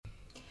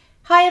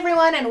Hi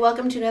everyone, and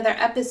welcome to another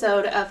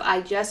episode of I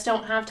Just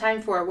Don't Have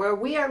Time For, where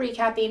we are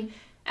recapping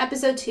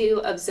episode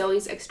 2 of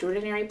Zoe's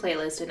Extraordinary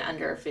Playlist in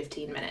under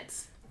 15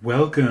 minutes.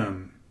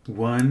 Welcome,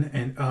 one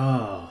and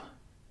all.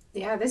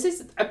 Yeah, this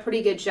is a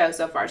pretty good show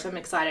so far, so I'm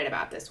excited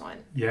about this one.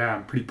 Yeah,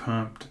 I'm pretty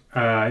pumped.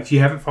 If you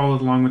haven't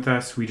followed along with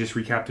us, we just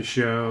recap the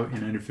show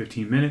in under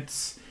 15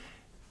 minutes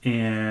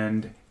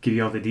and give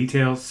you all the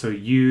details so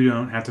you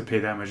don't have to pay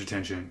that much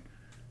attention.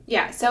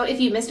 Yeah, so if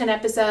you missed an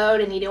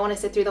episode and you don't want to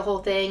sit through the whole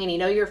thing and you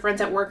know your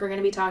friends at work are going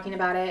to be talking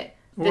about it,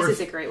 this is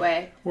a great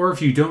way. Or if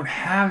you don't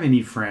have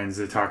any friends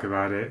to talk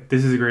about it,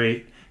 this is a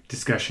great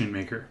discussion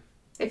maker.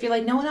 If you're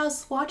like, no one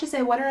else watches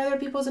it, what are other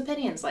people's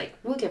opinions? Like,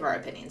 we'll give our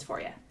opinions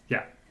for you.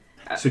 Yeah.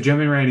 So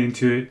jumping right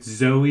into it,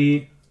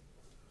 Zoe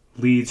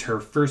leads her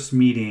first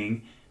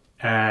meeting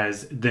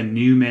as the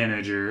new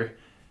manager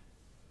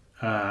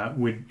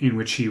in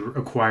which she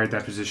acquired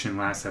that position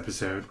last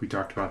episode. We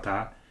talked about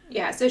that.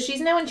 Yeah, so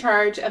she's now in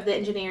charge of the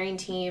engineering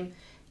team,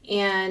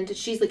 and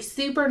she's like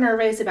super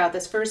nervous about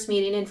this first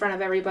meeting in front of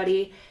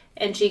everybody,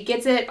 and she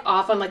gets it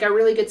off on like a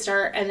really good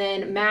start, and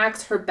then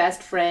Max, her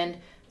best friend,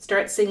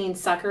 starts singing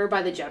Sucker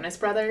by the Jonas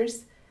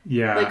Brothers.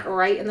 Yeah. Like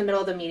right in the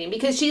middle of the meeting,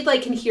 because she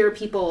like can hear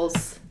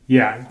people's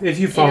if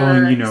you follow,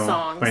 you know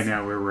songs by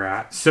now where we're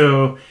at.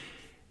 So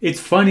it's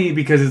funny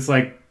because it's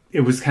like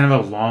it was kind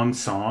of a long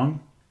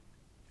song.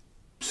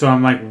 So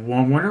I'm like,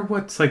 well, I wonder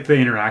what's like the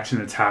interaction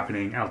that's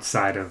happening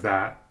outside of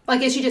that.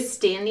 Like, is she just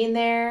standing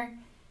there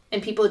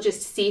and people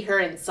just see her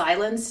in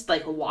silence,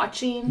 like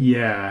watching?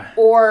 Yeah.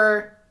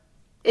 Or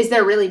is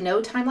there really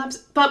no time lapse?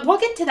 But we'll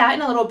get to that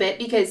in a little bit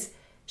because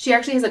she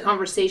actually has a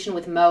conversation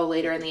with Mo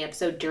later in the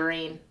episode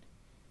during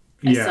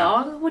a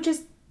song, which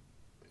is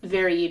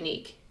very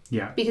unique.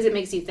 Yeah. Because it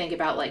makes you think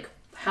about like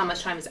how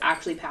much time is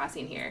actually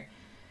passing here.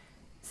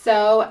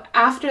 So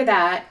after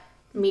that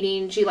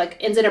meeting, she like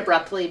ends it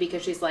abruptly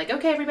because she's like,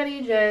 okay,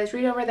 everybody just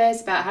read over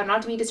this about how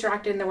not to be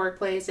distracted in the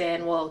workplace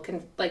and we'll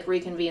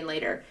reconvene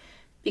later,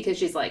 because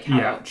she's like,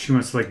 she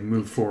wants to like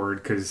move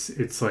forward because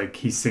it's like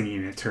he's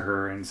singing it to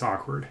her and it's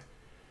awkward.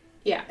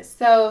 Yeah.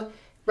 So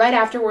right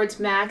afterwards,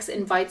 Max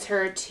invites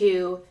her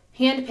to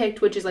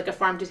Handpicked, which is like a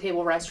farm to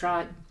table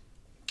restaurant,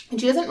 and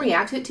she doesn't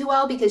react to it too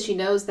well because she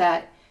knows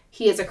that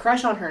he has a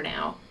crush on her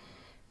now,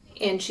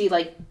 and she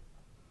like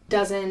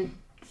doesn't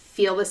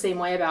feel the same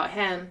way about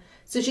him.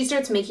 So she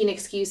starts making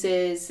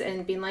excuses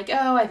and being like,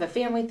 oh, I have a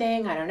family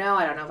thing. I don't know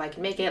if I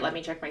can make it. Let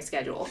me check my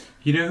schedule.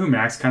 You know who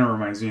Max kind of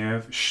reminds me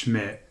of?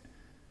 Schmidt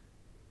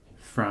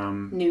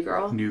from New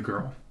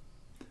Girl.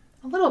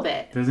 A little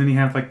bit. Doesn't he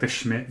have like the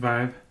Schmidt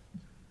vibe?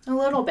 A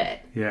little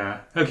bit.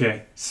 Yeah.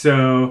 Okay.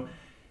 So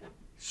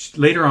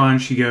later on,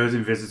 she goes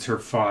and visits her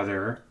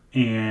father.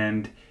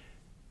 And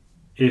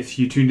if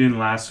you tuned in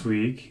last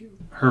week,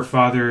 her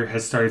father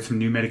has started some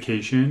new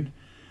medication.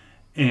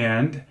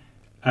 And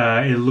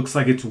it looks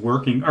like it's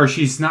working. Or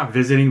she's not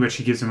visiting, but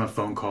she gives him a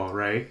phone call,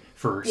 right?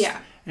 First. Yeah.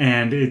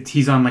 And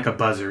he's on like a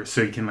buzzer,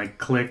 so he can like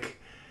click.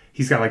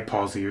 He's got like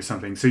palsy or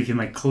something. So you can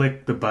like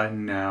click the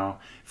button now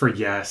for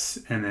yes,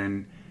 and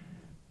then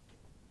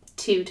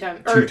two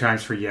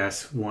times for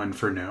yes, one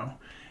for no.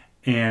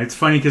 And it's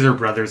funny because her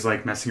brother's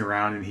like messing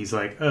around and he's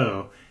like,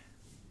 oh,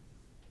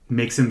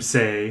 makes him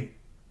say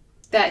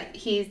that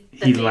he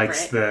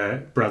likes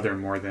the brother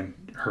more than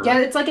her. Yeah,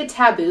 it's like a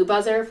taboo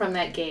buzzer from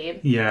that game.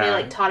 Yeah. They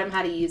like taught him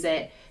how to use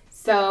it.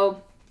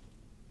 So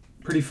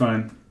pretty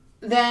fun.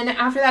 Then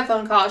after that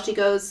phone call, she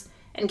goes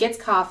and gets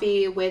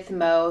coffee with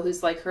Mo,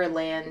 who's like her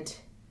land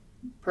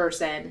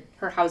person,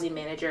 her housing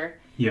manager.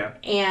 Yeah.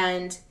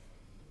 And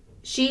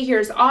she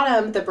hears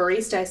Autumn, the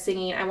barista,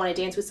 singing I Want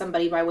to Dance with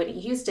Somebody by Whitney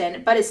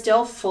Houston, but is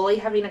still fully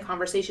having a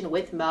conversation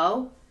with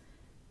Mo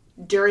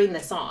during the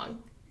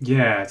song.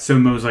 Yeah, so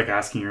Mo's like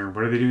asking her,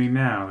 what are they doing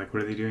now? Like,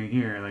 what are they doing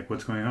here? Like,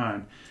 what's going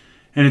on?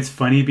 And it's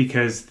funny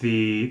because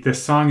the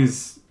song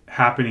is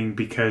happening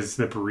because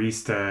the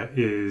barista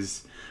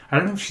is, I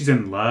don't know if she's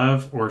in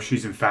love or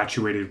she's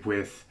infatuated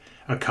with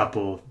a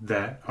couple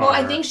that are... Well,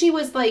 I think she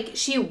was like,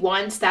 she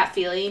wants that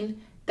feeling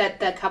that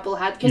the couple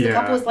had, because the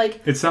couple was like,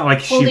 it's not like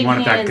she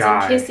wanted that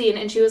guy and kissing,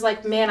 and she was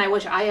like, man, I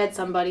wish I had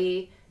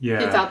somebody who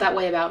felt that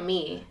way about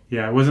me.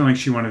 Yeah, it wasn't like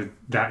she wanted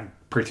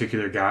that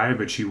particular guy,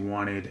 but she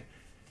wanted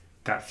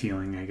that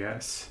feeling, I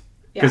guess.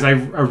 Because I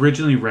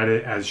originally read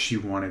it as she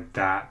wanted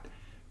that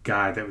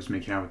guy that was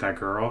making out with that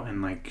girl,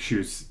 and like she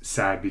was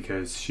sad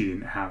because she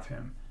didn't have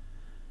him.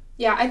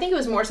 Yeah, I think it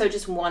was more so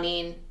just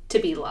wanting to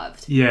be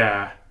loved.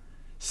 Yeah.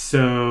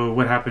 So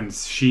what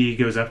happens? She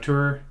goes up to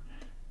her?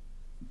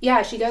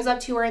 Yeah, she goes up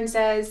to her and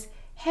says,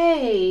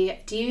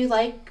 hey, do you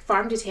like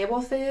farm to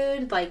table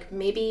food? Like,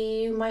 maybe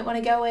you might want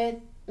to go with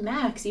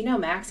Max. You know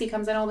Max, he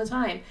comes in all the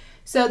time.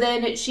 So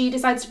then she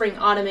decides to bring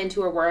Autumn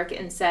into her work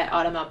and set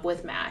Autumn up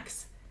with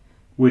Max.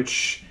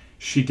 Which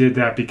she did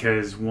that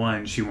because,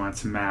 one, she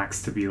wants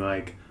Max to be,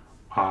 like,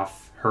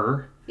 off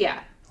her. Yeah.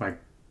 Like,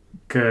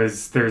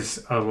 because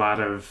there's a lot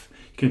of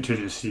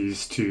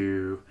contingencies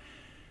to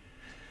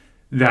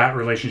that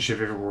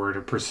relationship if it were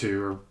to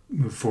pursue or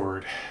move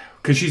forward.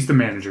 Because she's the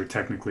manager,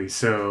 technically.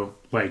 So,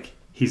 like,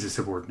 he's a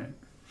subordinate.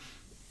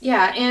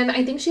 Yeah, and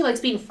I think she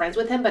likes being friends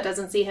with him, but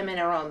doesn't see him in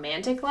a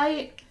romantic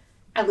light,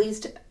 at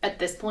least at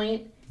this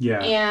point. Yeah.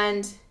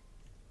 And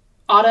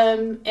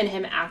Autumn and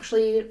him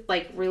actually,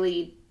 like,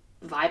 really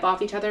vibe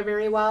off each other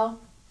very well.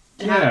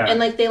 And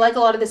like, they like a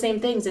lot of the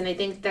same things, and they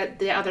think that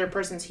the other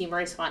person's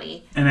humor is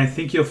funny. And I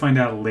think you'll find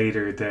out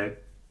later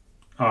that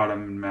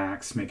Autumn and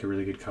Max make a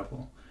really good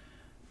couple.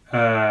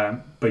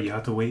 But you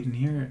have to wait and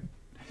hear it.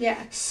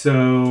 Yeah.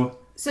 So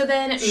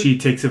then... she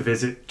takes a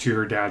visit to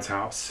her dad's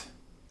house.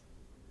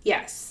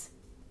 Yes.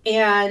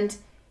 And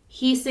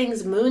he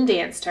sings Moon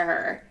Dance to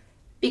her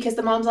because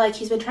the mom's like,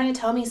 he's been trying to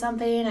tell me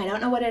something. I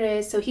don't know what it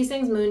is. So he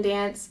sings Moon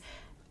Dance.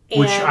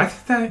 Which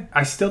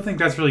I still think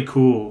that's really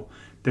cool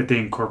that they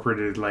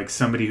incorporated like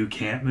somebody who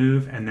can't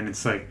move, and then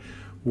it's like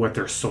what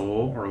their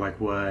soul or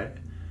like what.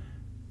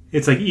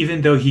 It's like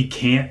even though he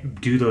can't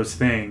do those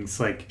things,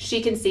 like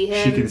she can see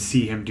him. She can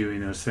see him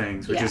doing those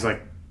things, which is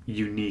like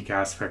unique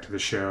aspect of the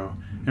show.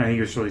 And I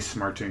think it's really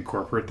smart to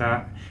incorporate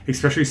that,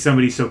 especially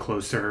somebody so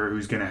close to her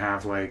who's going to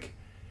have like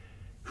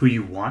who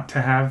you want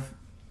to have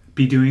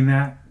be doing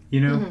that,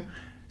 you know? Mm-hmm.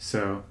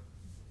 So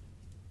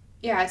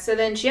yeah, so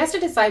then she has to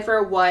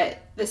decipher what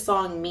the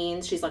song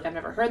means. She's like, I've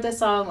never heard this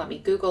song, let me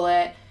Google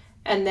it.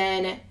 And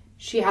then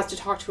she has to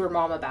talk to her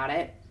mom about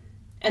it.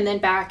 And then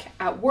back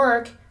at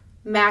work,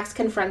 Max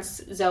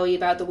confronts Zoe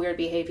about the weird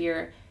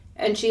behavior.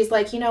 And she's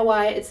like, you know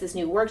what? It's this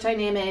new work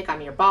dynamic.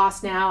 I'm your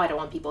boss now. I don't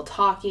want people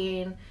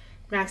talking.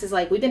 Max is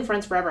like, we've been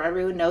friends forever.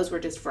 Everyone knows we're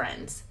just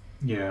friends.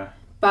 Yeah.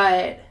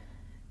 But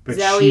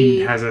Zoe... she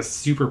has a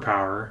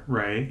superpower,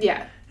 right?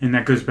 Yeah. And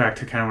that goes back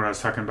to kind of what I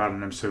was talking about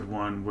in episode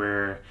 1,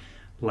 where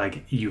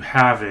like you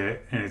have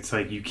it and it's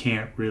like you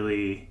can't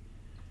really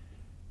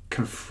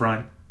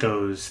confront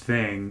those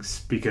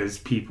things because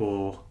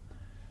people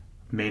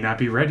may not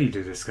be ready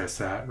to discuss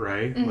that,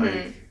 right? Mm-hmm.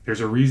 Like there's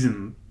a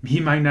reason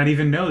he might not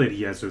even know that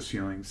he has those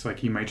feelings. Like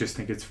he might just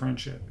think it's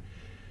friendship.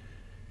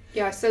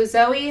 Yeah, so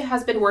Zoe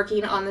has been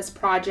working on this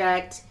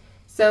project.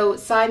 So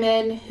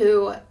Simon,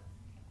 who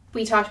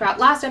we talked about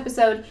last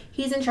episode,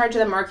 he's in charge of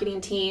the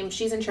marketing team.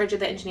 She's in charge of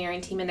the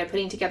engineering team, and they're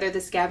putting together the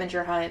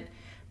scavenger hunt.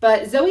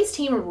 But Zoe's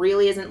team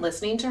really isn't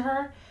listening to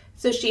her.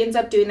 So she ends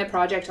up doing the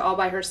project all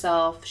by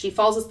herself. She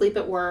falls asleep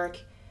at work.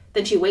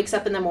 Then she wakes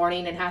up in the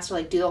morning and has to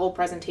like do the whole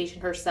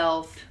presentation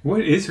herself.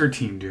 What is her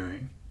team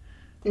doing?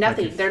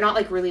 Nothing. Like they're not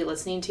like really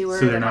listening to her.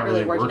 So they're not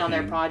really working on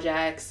their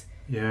projects.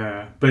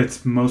 Yeah, but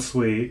it's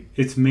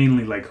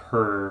mainly like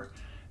her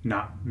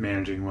not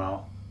managing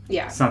well.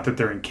 Yeah. It's not that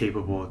they're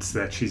incapable, it's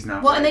that she's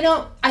not. Well,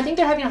 and I think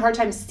they're having a hard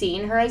time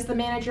seeing her as the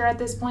manager at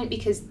this point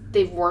because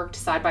they've worked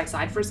side by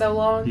side for so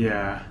long.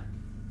 Yeah.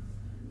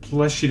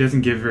 Plus, she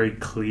doesn't give very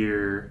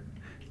clear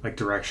like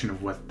direction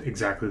of what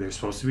exactly they're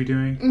supposed to be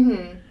doing.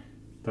 Mm-hmm.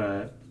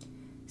 But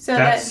so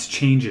that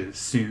changes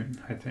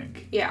soon, I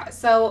think. Yeah,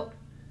 so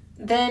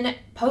then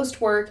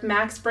post-work,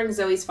 Max brings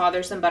Zoe's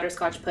father some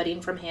butterscotch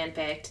pudding from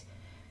Handpicked.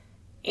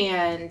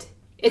 And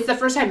it's the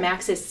first time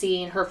Max is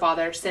seeing her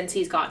father since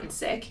he's gotten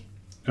sick.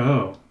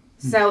 Oh.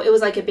 So it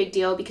was like a big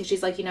deal because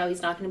she's like, you know,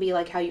 he's not going to be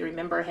like how you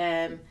remember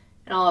him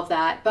and all of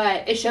that.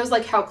 But it shows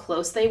like how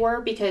close they were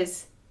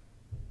because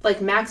like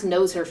Max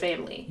knows her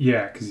family.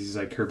 Yeah, because he's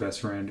like her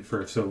best friend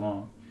for so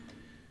long.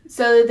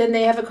 So then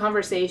they have a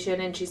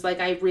conversation, and she's like,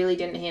 I really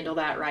didn't handle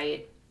that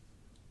right.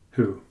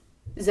 Who?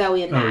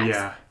 Zoe and Max. Oh,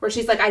 yeah. Where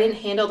she's like, I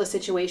didn't handle the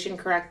situation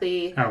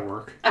correctly. At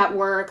work. Yeah.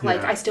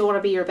 Like, I still want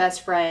to be your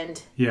best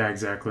friend. Yeah,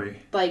 exactly.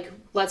 Like,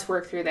 let's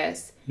work through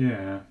this.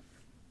 Yeah.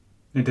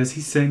 And does he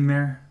sing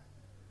there?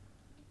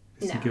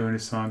 Does he go into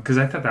song? Because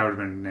I thought that would have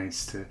been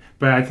nice to...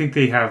 But I think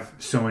they have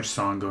so much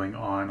song going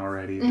on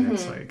already that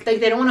it's like... Like,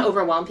 they don't want to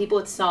overwhelm people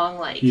with song,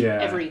 like,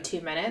 every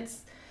 2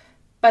 minutes.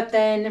 But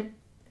then...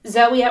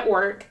 Zoe at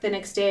work the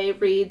next day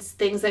reads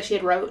things that she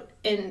had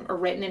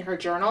written in her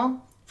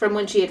journal from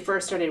when she had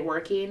first started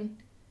working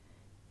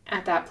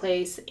at that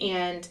place,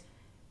 and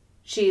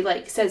she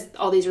like says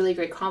all these really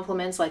great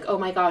compliments like, oh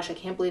my gosh, I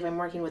can't believe I'm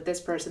working with this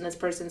person, this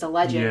person's a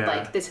legend,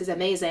 like this is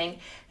amazing.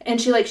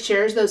 And she like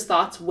shares those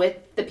thoughts with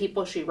the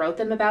people she wrote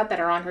them about that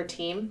are on her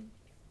team,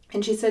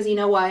 and she says, you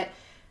know what,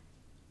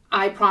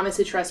 I promise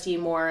to trust you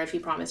more if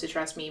you promise to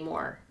trust me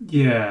more.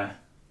 Yeah.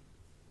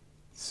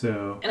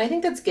 So and I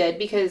think that's good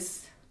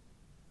because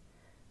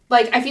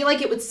like, I feel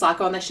like it would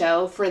suck on the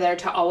show for there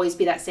to always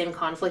be that same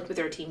conflict with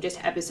her team,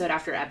 just episode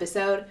after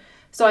episode.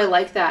 So I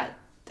like that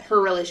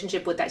her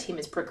relationship with that team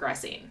is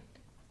progressing.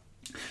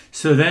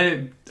 So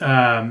then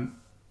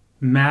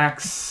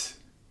Max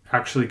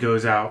actually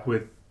goes out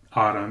with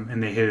Autumn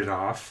and they hit it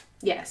off.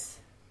 Yes.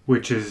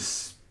 Which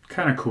is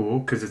kind of cool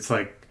because it's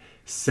like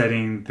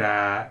setting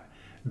that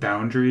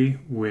boundary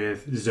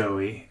with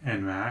Zoe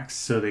and Max.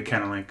 So they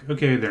kind of like,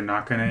 okay, they're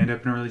not going to end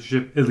up in a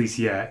relationship, at least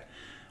yet.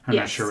 I'm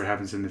not sure what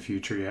happens in the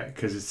future yet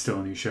because it's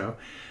still a new show.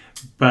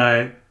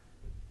 But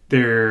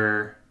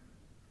they're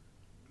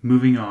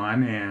moving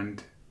on,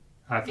 and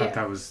I thought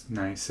that was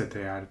nice that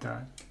they added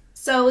that.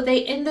 So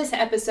they end this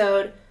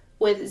episode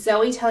with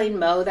Zoe telling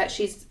Mo that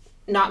she's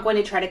not going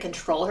to try to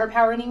control her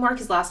power anymore,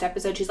 because last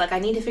episode she's like, I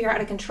need to figure out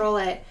how to control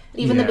it.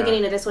 And even the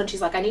beginning of this one,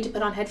 she's like, I need to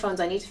put on headphones.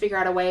 I need to figure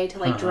out a way to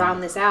like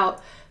drown this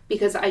out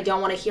because I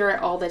don't want to hear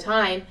it all the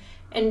time.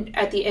 And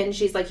at the end,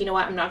 she's like, you know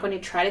what? I'm not going to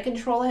try to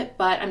control it,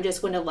 but I'm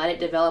just going to let it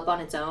develop on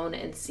its own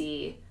and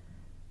see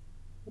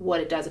what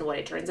it does and what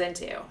it turns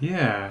into.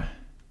 Yeah.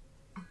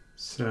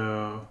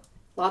 So...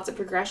 lots of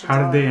progression.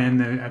 How did they end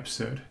the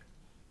episode?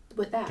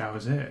 With that. That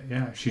was it.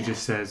 Yeah. She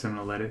just says, I'm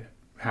going to let it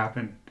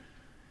happen.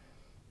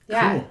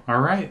 Yeah. Cool.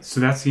 All right. So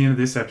that's the end of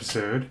this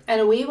episode.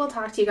 And we will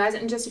talk to you guys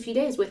in just a few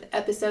days with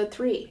episode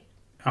 3.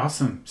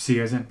 Awesome. See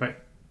you guys then. Bye.